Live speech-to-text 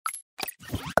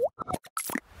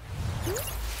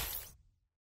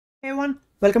everyone,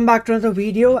 welcome back to another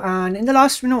video. And in the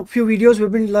last few videos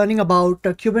we've been learning about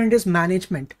Kubernetes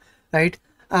management, right?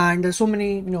 And there's so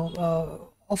many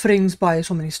offerings by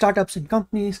so many startups and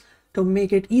companies to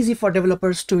make it easy for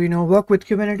developers to work with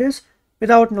Kubernetes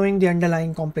without knowing the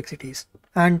underlying complexities.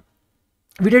 And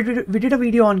we did a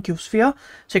video on KubeSphere,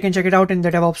 so you can check it out in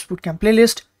the DevOps Bootcamp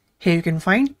playlist. Here you can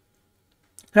find,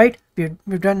 right?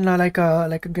 We've done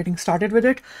like getting started with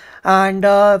it. And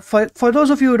for those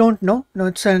of you who don't know,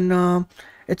 it's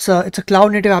a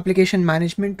cloud native application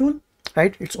management tool,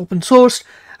 right? It's open source,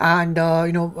 and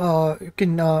you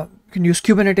can use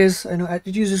Kubernetes.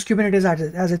 It uses Kubernetes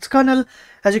as its kernel,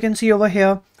 as you can see over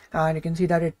here. And you can see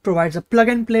that it provides a plug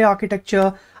and play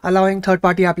architecture, allowing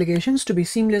third-party applications to be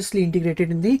seamlessly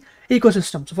integrated in the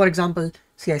ecosystem. So for example,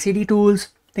 CI/CD tools,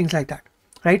 things like that,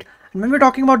 right? And when we're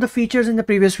talking about the features in the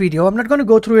previous video, I'm not going to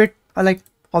go through it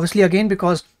obviously again,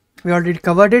 because we already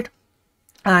covered it.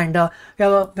 And we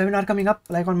have a webinar coming up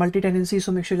on multi-tenancy,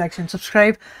 so make sure you like and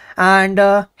subscribe. And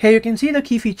here you can see the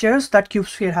key features that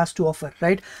KubeSphere has to offer,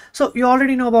 right? So you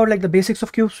already know about the basics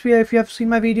of KubeSphere if you have seen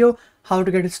my video, how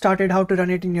to get it started, how to run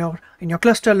it in your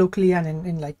cluster locally and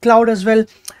in cloud as well.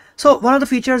 So one of the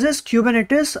features is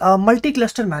Kubernetes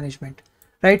multi-cluster management,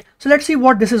 right? So let's see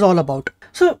what this is all about.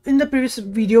 So in the previous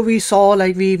video we saw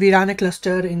we ran a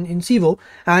cluster in Civo,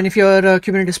 and if you're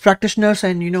Kubernetes practitioners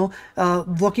and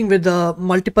working with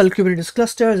multiple Kubernetes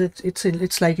clusters,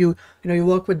 it's like you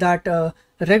work with that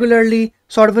regularly,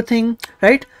 sort of a thing,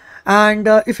 right? And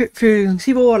if you're in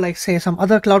Civo or say some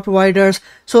other cloud providers,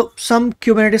 so some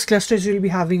Kubernetes clusters you'll be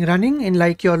having running in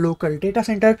your local data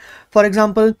center, for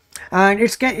example, and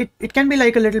it can be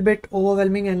a little bit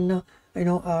overwhelming and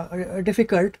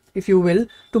difficult, if you will,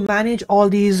 to manage all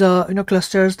these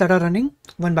clusters that are running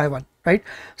one by one, right?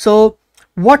 So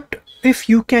what if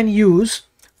you can use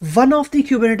one of the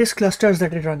Kubernetes clusters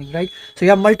that is running, right? So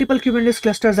you have multiple Kubernetes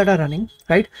clusters that are running,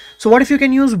 right? So what if you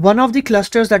can use one of the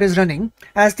clusters that is running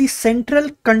as the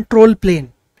central control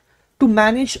plane to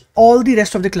manage all the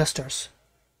rest of the clusters?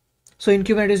 So in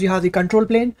Kubernetes you have the control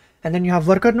plane, and then you have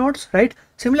worker nodes, right?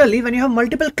 Similarly, when you have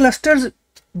multiple clusters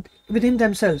within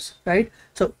themselves, right?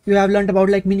 So you have learned about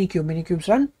minikubes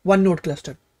run one node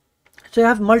cluster. So you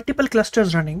have multiple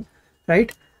clusters running,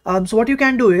 right? So what you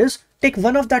can do is take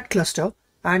one of that cluster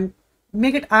and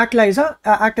make it act as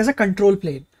a control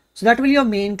plane. So that will be your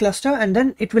main cluster, and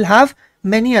then it will have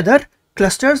many other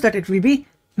clusters that it will be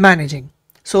managing.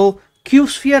 So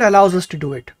KubeSphere allows us to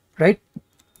do it, right?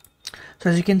 So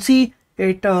as you can see,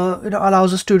 it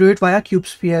allows us to do it via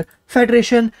KubeSphere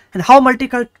federation. And how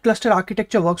multi-cluster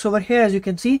architecture works over here, as you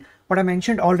can see, what I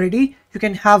mentioned already, you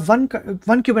can have one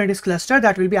Kubernetes cluster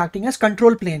that will be acting as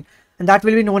control plane, and that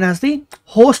will be known as the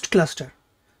host cluster.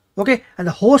 Okay, and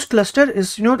the host cluster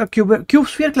is the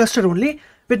KubeSphere cluster only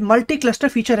with multi-cluster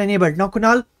feature enabled. Now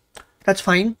Kunal, that's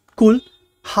fine, cool.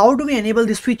 How do we enable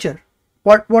this feature?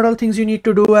 What all things you need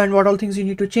to do and what all things you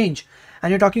need to change?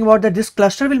 And you're talking about that this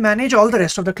cluster will manage all the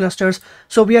rest of the clusters.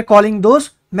 So we are calling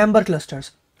those member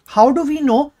clusters. How do we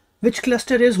know which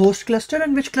cluster is host cluster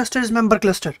and which cluster is member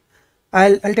cluster?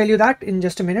 I'll tell you that in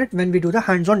just a minute when we do the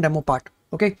hands-on demo part.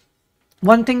 Okay.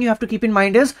 One thing you have to keep in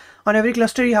mind is on every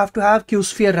cluster you have to have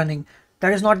KubeSphere running.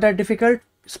 That is not that difficult,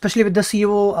 especially with the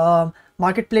Civo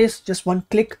marketplace. Just one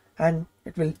click and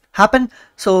it will happen.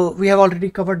 So we have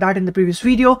already covered that in the previous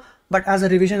video. But as a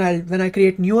revision, when I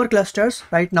create newer clusters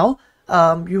right now,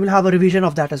 you will have a revision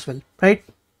of that as well, right?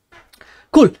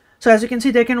 Cool. So as you can see,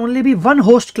 there can only be one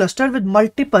host cluster with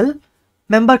multiple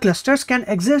member clusters can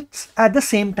exist at the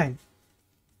same time.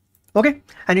 Okay,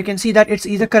 and you can see that it's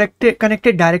either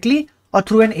connected directly or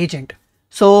through an agent.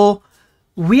 So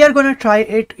we are going to try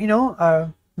it,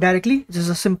 directly. This is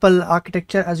a simple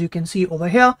architecture, as you can see over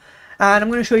here, and I'm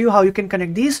going to show you how you can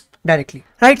connect these directly,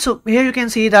 right? So here you can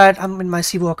see that I'm in my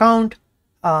Civo account.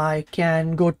 I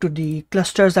can go to the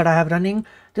clusters that I have running.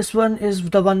 This one is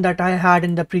the one that I had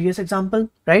in the previous example,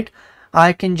 right?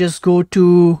 I can just go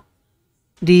to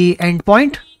the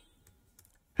endpoint,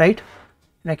 right?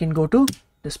 And I can go to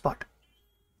this part.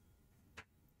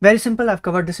 Very simple. I've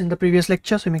covered this in the previous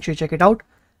lecture, so make sure you check it out.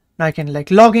 Now I can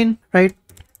log in, right?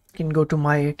 I can go to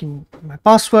my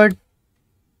password.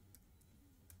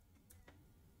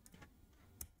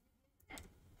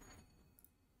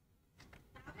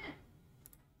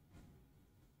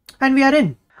 And we are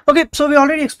in. Okay, so we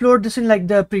already explored this in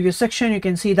the previous section. You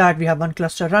can see that we have one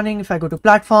cluster running. If I go to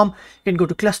platform, you can go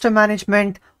to cluster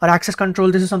management or access control.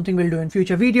 This is something we'll do in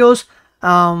future videos.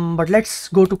 But let's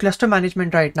go to cluster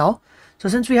management right now. So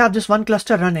since we have this one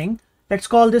cluster running, let's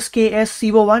call this KS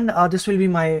Civo1. This will be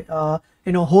my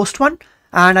host one,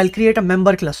 and I'll create a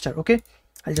member cluster. Okay,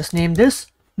 I'll just name this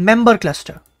member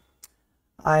cluster.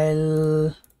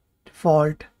 I'll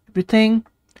default everything.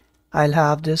 I'll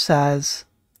have this as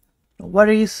no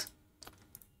worries.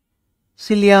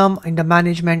 Cilium. In the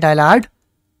management, I'll add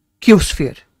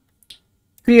KubeSphere.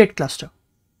 Create cluster.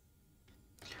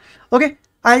 Okay,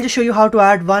 I'll just show you how to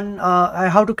add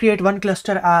how to create one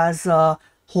cluster as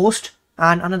host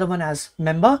and another one as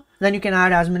member. Then you can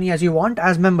add as many as you want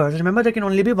as members. Remember, there can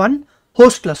only be one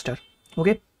host cluster.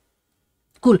 Okay,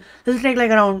 cool. This will take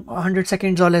like around 100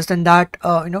 seconds or less than that,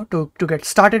 to get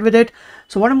started with it.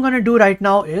 So what I'm going to do right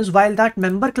now is, while that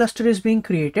member cluster is being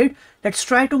created, let's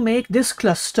try to make this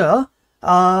cluster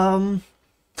the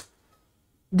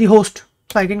host.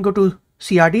 So I can go to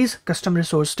CRDs, custom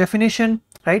resource definition,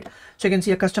 right? So you can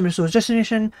see a custom resource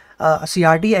destination, a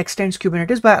CRD extends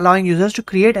Kubernetes by allowing users to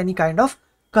create any kind of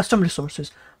custom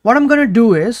resources. What I'm going to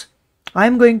do is,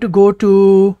 I'm going to go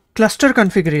to cluster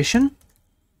configuration,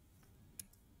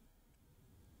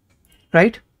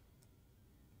 right?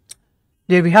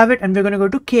 There we have it, and we're going to go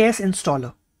to KS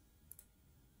installer,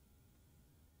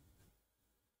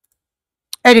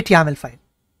 edit YAML file.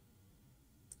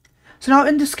 So now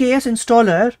in this KS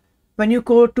installer, when you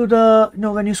go to the,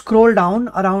 when you scroll down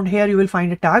around here, you will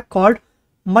find a tag called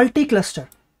multi-cluster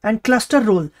and cluster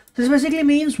role. This basically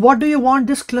means, what do you want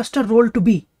this cluster role to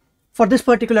be for this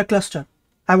particular cluster?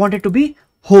 I want it to be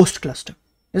host cluster.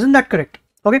 Isn't that correct?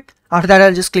 Okay. After that,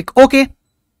 I'll just click OK.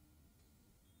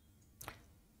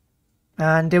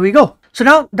 And there we go. So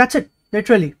now that's it.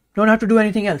 Literally, don't have to do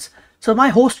anything else. So my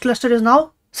host cluster is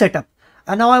now set up.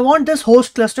 And now I want this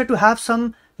host cluster to have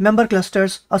some member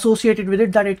clusters associated with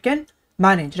it that it can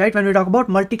manage, right? When we talk about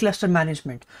multi-cluster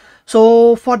management.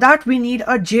 So for that, we need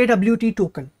a JWT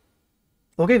token.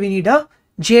 Okay, we need a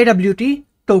JWT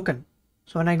token.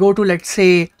 So when I go to, let's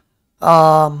say,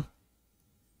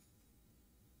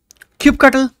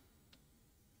 kubectl,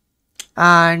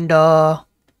 and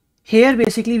here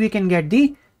basically we can get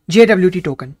the JWT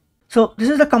token. So this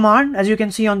is the command, as you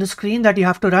can see on the screen, that you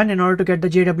have to run in order to get the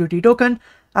JWT token.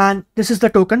 And this is the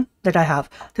token that I have.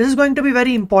 This is going to be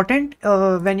very important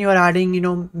when you are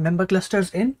adding, member clusters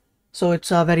in. So it's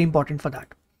very important for that.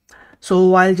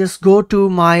 So I'll just go to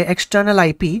my external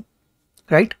IP,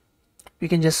 right? We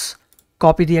can just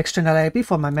copy the external IP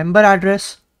for my member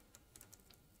address.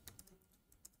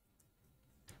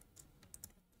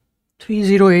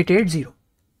 30880.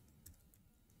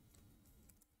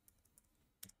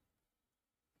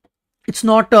 It's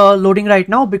not loading right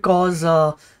now because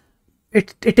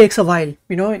it takes a while.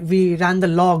 We ran the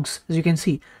logs, as you can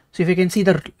see. So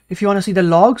if you want to see the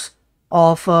logs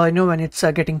of when it's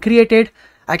getting created,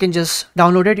 I can just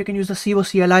download it. You can use the Civo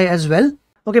CLI as well.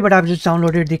 Okay, but I've just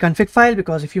downloaded the config file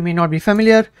because if you may not be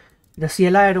familiar, the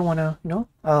CLI, I don't want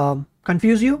to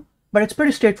confuse you, but it's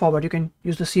pretty straightforward. You can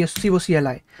use the Civo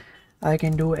CLI. I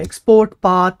can do export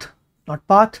path, not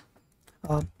path,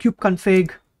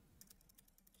 kubeconfig.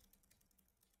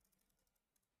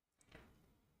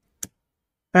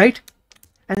 Right,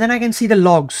 and then I can see the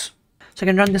logs. So I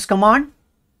can run this command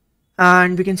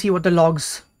and we can see what the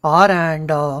logs are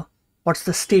and what's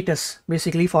the status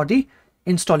basically for the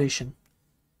installation.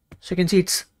 So you can see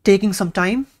it's taking some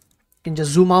time. You can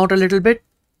just zoom out a little bit.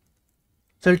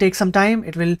 So it'll take some time.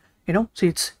 It will, see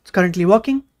it's currently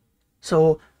working.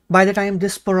 So by the time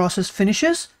this process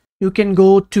finishes, you can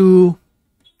go to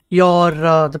your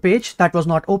the page that was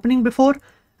not opening before,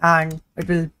 and it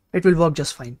will work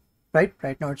just fine.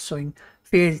 Right now it's showing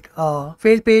failed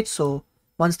page. So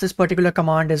once this particular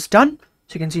command is done,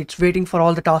 so you can see it's waiting for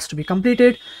all the tasks to be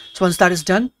completed. So once that is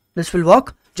done, this will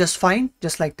work just fine,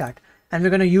 just like that. And we're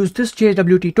going to use this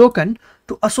JWT token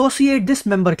to associate this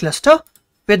member cluster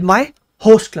with my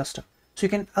host cluster. So you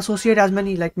can associate as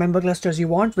many member clusters you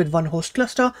want with one host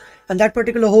cluster, and that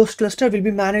particular host cluster will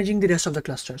be managing the rest of the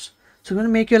clusters. So it's going to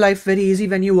make your life very easy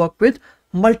when you work with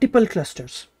multiple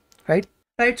clusters, right?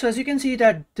 Right, so as you can see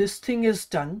that this thing is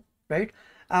done, right?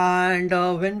 And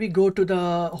when we go to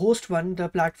the host one, the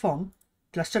platform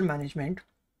cluster management,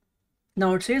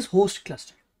 now it says host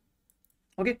cluster.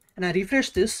 Okay, and I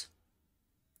refresh this.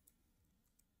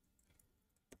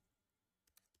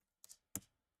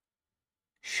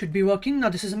 Should be working. Now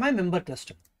this is my member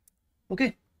cluster.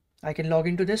 Okay, I can log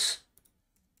into this.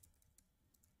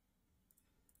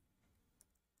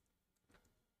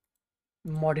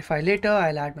 Modify later.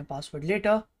 I'll add my password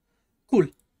later. Cool.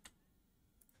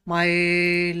 My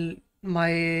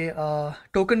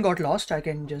token got lost. I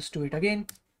can just do it again.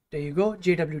 There you go.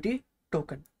 JWT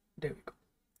token. There we go.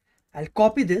 I'll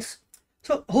copy this.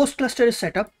 So host cluster is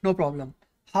set up. No problem.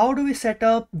 How do we set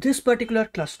up this particular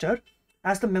cluster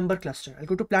as the member cluster? I'll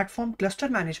go to platform cluster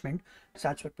management. So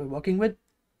that's what we're working with.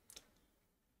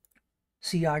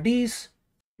 CRDs.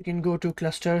 We can go to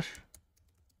cluster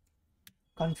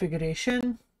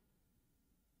configuration.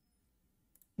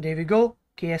 There we go,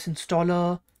 KS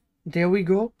installer. There we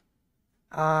go.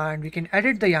 And we can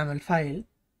edit the YAML file.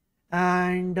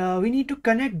 And we need to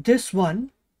connect this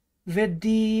one with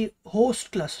the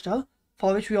host cluster,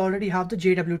 for which we already have the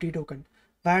JWT token.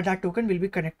 Via that token, we'll be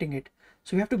connecting it.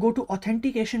 So we have to go to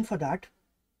authentication for that.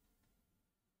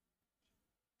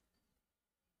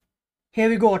 Here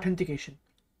we go, authentication.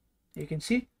 You can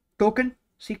see token,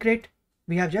 secret,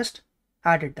 we have just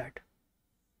added that.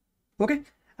 Okay,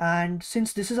 and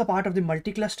since this is a part of the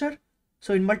multi-cluster,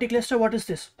 so in multi-cluster, what is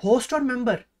this? Host or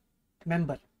member?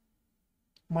 Member.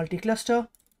 Multi-cluster,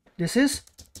 this is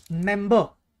member.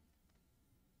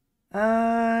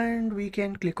 And we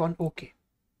can click on OK.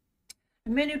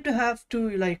 We may need to have to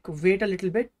like wait a little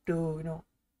bit to,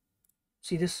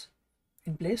 see this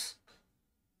in place.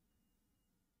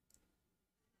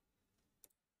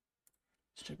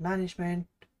 State management.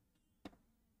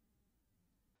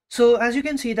 So as you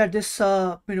can see that this,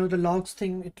 the logs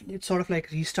thing, it sort of like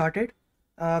restarted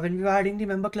when we were adding the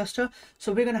member cluster.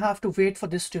 So we're going to have to wait for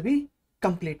this to be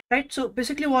complete, right? So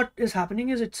basically what is happening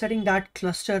is it's setting that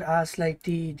cluster as like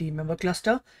the member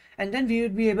cluster, and then we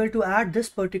would be able to add this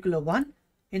particular one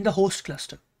in the host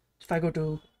cluster. So if I go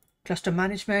to cluster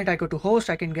management, I go to host,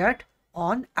 I can get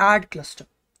on add cluster.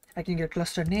 I can get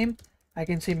cluster name. I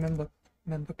can say member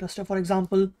cluster, for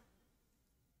example,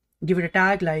 give it a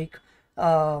tag like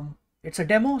it's a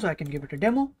demo, so I can give it a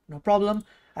demo, no problem.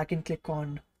 I can click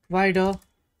on provider,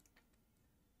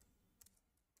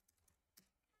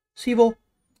 Civo,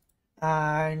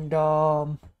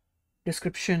 and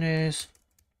description is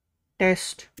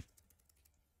test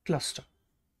cluster.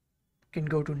 Can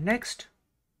go to next.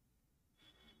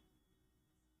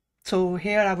 So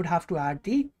here I would have to add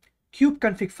the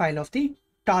kubeconfig file of the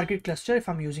target cluster if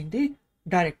I'm using the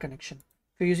direct connection.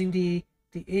 If you're using the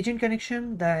agent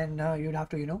connection, then you'd have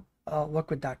to work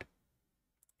with that.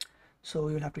 So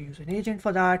you'll have to use an agent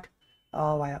for that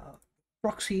via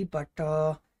proxy, but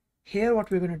here what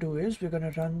we're going to do is we're going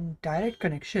to run direct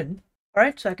connection. All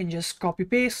right, so I can just copy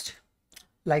paste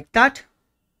like that,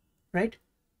 right?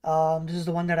 This is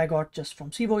the one that I got just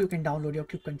from Civo. You can download your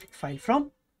kubeconfig file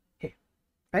from here,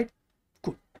 right?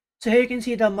 Cool. So here you can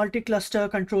see the multi-cluster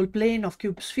control plane of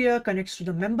KubeSphere connects to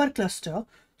the member cluster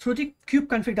through the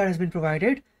kubeconfig that has been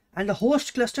provided, and the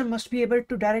host cluster must be able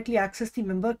to directly access the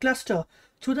member cluster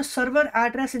through the server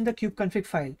address in the kubeconfig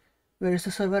file. Where is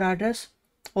the server address?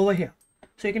 Over here.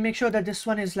 So you can make sure that this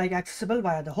one is like accessible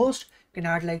via the host. You can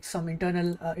add like some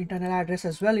internal address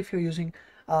as well if you're using,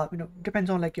 depends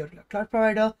on like your cloud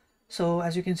provider. So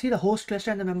as you can see, the host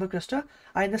cluster and the member cluster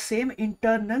are in the same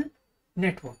internal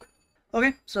network.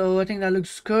 Okay, so I think that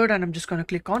looks good, and I'm just going to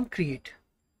click on create.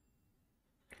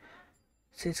 It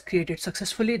says created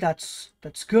successfully. That's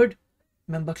good.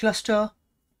 Member cluster.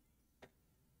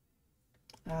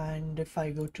 And if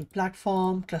I go to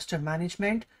platform, cluster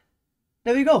management,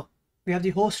 there we go. We have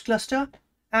the host cluster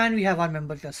and we have our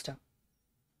member cluster.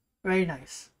 Very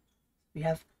nice. We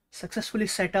have successfully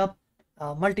set up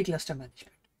multi-cluster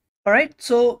management. All right,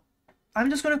 so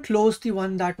I'm just going to close the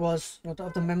one that was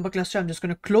of the member cluster. I'm just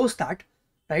going to close that,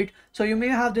 right? So you may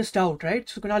have this doubt, right?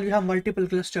 So Kunal, we have multiple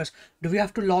clusters. Do we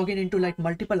have to log in into like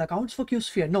multiple accounts for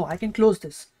KubeSphere? No, I can close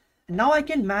this. And now I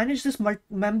can manage this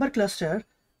member cluster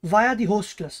via the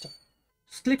host cluster.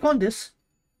 Just click on this.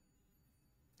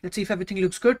 Let's see if everything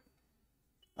looks good.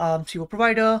 Civo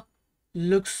provider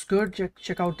looks good.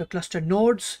 Check out the cluster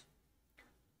nodes.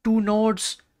 2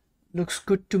 nodes looks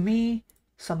good to me.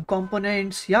 Some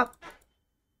components, yeah,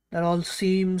 that all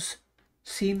seems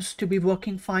to be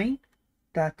working fine.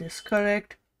 That is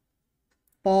correct.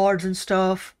 Pods and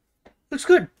stuff looks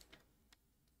good.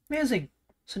 Amazing.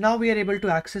 So now we are able to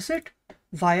access it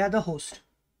via the host.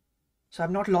 So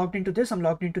I'm not logged into this, I'm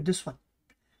logged into this one.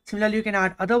 Similarly, you can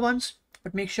add other ones,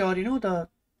 but make sure the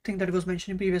thing that was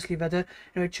mentioned previously, whether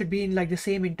it should be in like the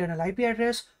same internal IP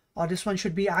address, or this one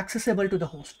should be accessible to the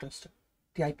host cluster,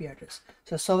 the IP address.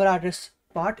 So server address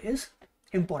part is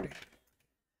important.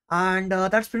 And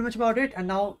that's pretty much about it. And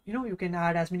now you can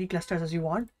add as many clusters as you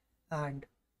want, and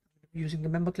using the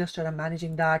member cluster, I'm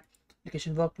managing that,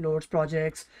 application workloads,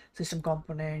 projects, system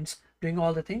components, doing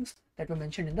all the things that were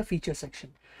mentioned in the feature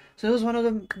section. So this was one of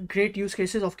the great use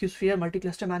cases of KubeSphere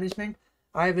multi-cluster management.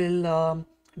 I will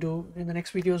do in the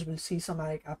next videos. We'll see some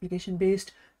like application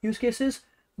based use cases,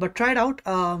 but try it out,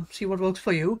 see what works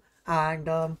for you, and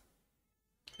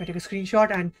take a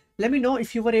screenshot and let me know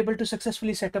if you were able to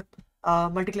successfully set up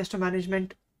multi-cluster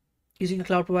management using a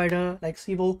cloud provider like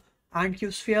Civo and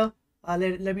KubeSphere.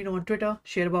 Let me know on Twitter,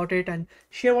 share about it, and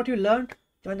share what you learned.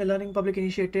 Join the Learning Public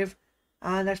Initiative,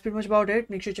 And that's pretty much about it.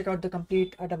 Make sure to check out the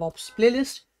complete DevOps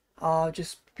playlist,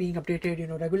 just being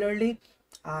updated, regularly.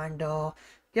 And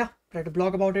yeah, write a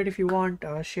blog about it if you want,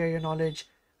 share your knowledge.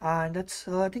 And that's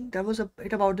I think that was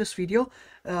it about this video.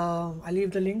 I'll leave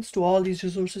the links to all these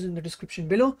resources in the description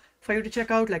below for you to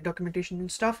check out, like documentation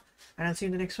and stuff. And I'll see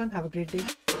you in the next one. Have a great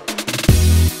day.